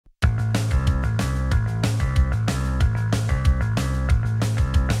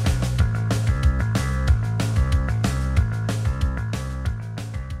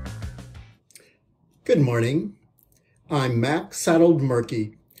Good morning. I'm Mac Saddled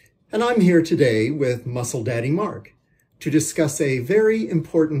Murky, and I'm here today with Muscle Daddy Mark to discuss a very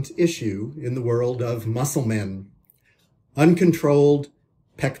important issue in the world of muscle men: uncontrolled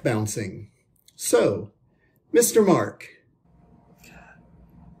pec bouncing. So, Mr. Mark.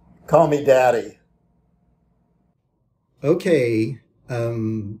 Call me Daddy. Okay,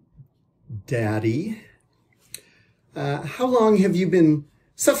 Daddy. How long have you been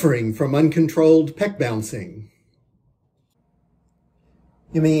suffering from uncontrolled pec bouncing?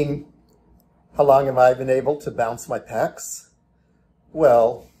 You mean, how long have I been able to bounce my pecs?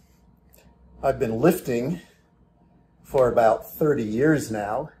 Well, I've been lifting for about 30 years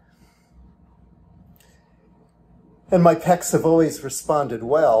now. And my pecs have always responded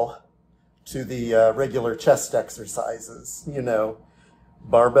well to the regular chest exercises. You know,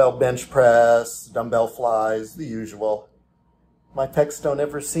 barbell bench press, dumbbell flies, the usual. My pecs don't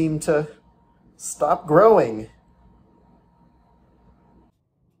ever seem to stop growing.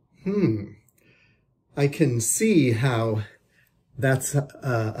 I can see how that's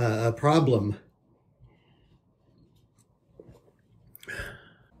a problem.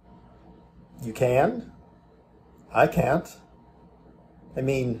 You can? I can't. I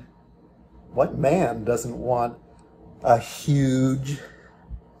mean, what man doesn't want a huge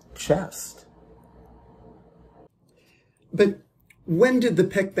chest? But when did the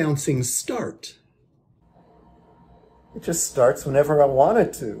pec bouncing start? It just starts whenever I want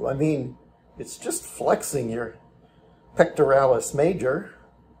it to. I mean, it's just flexing your pectoralis major.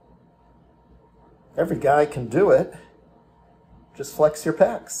 Every guy can do it. Just flex your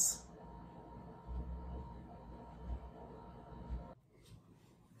pecs.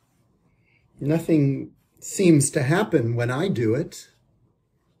 Nothing seems to happen when I do it.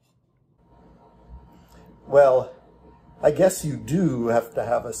 Well, I guess you do have to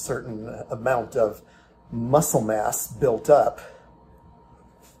have a certain amount of muscle mass built up.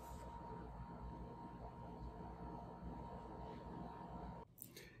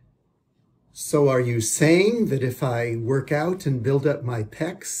 So are you saying that if I work out and build up my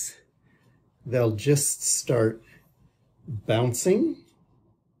pecs, they'll just start bouncing?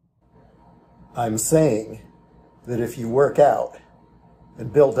 I'm saying that if you work out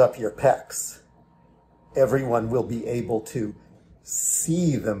and build up your pecs, everyone will be able to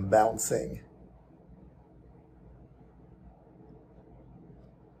see them bouncing.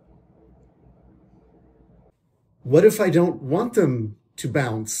 What if I don't want them to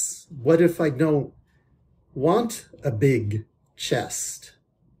bounce? What if I don't want a big chest?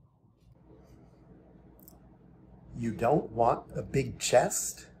 You don't want a big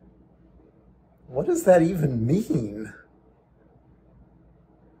chest? What does that even mean?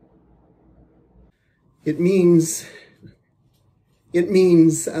 It means,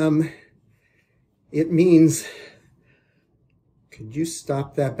 could you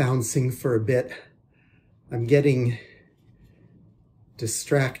stop that bouncing for a bit? I'm getting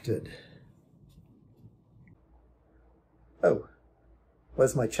distracted. Oh,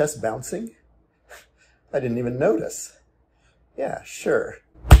 was my chest bouncing? I didn't even notice. Yeah, sure.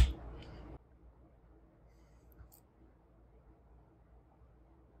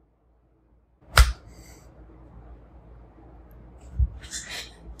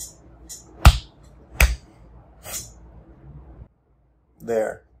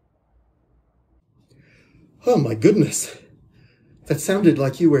 There. Oh my goodness, that sounded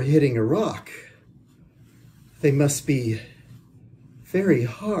like you were hitting a rock. They must be very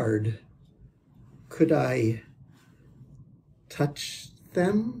hard. Could I touch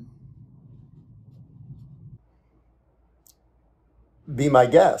them? Be my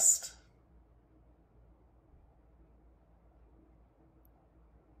guest.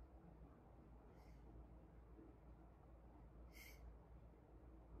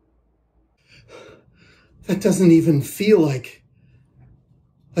 That doesn't even feel like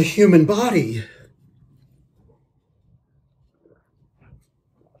a human body.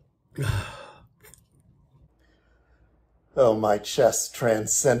 Oh, my chest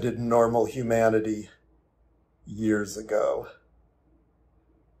transcended normal humanity years ago.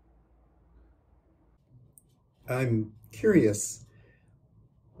 I'm curious,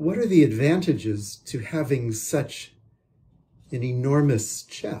 what are the advantages to having such an enormous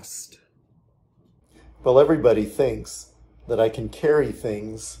chest? Well, everybody thinks that I can carry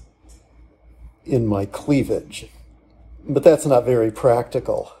things in my cleavage, but that's not very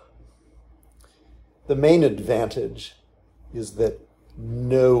practical. The main advantage is that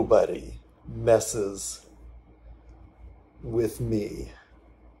nobody messes with me.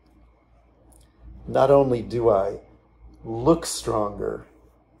 Not only do I look stronger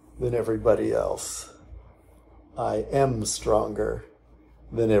than everybody else, I am stronger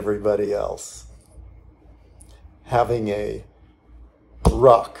than everybody else. Having a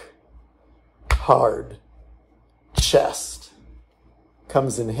rock hard chest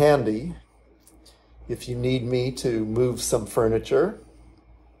comes in handy if you need me to move some furniture,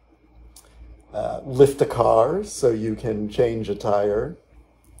 lift a car so you can change a tire,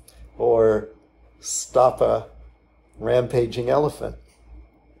 or stop a rampaging elephant.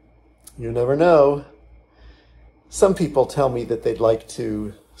 You never know. Some people tell me that they'd like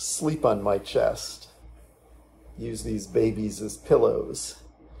to sleep on my chest, use these babies as pillows,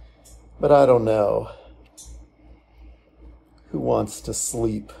 but I don't know. Who wants to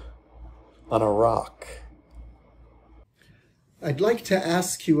sleep on a rock? I'd like to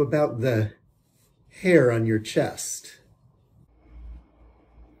ask you about the hair on your chest.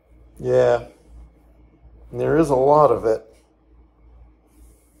 Yeah, there is a lot of it.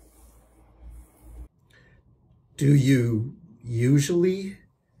 Do you usually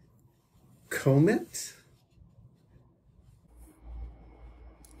comb it?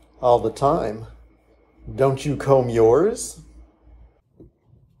 All the time. Don't you comb yours?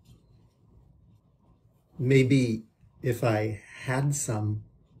 Maybe if I had some.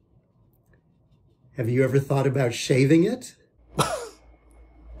 Have you ever thought about shaving it?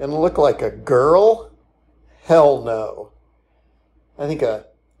 And look like a girl? Hell no. I think a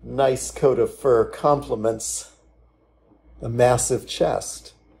nice coat of fur complements a massive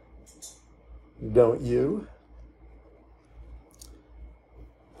chest. Don't you?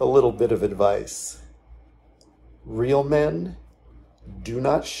 A little bit of advice. Real men do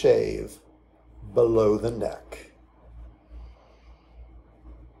not shave below the neck.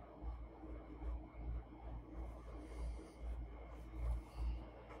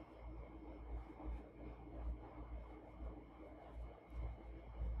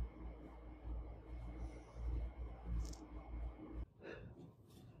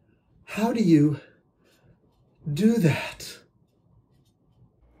 How do you do that?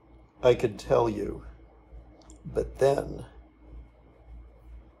 I could tell you, but then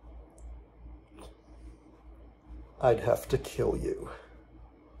I'd have to kill you.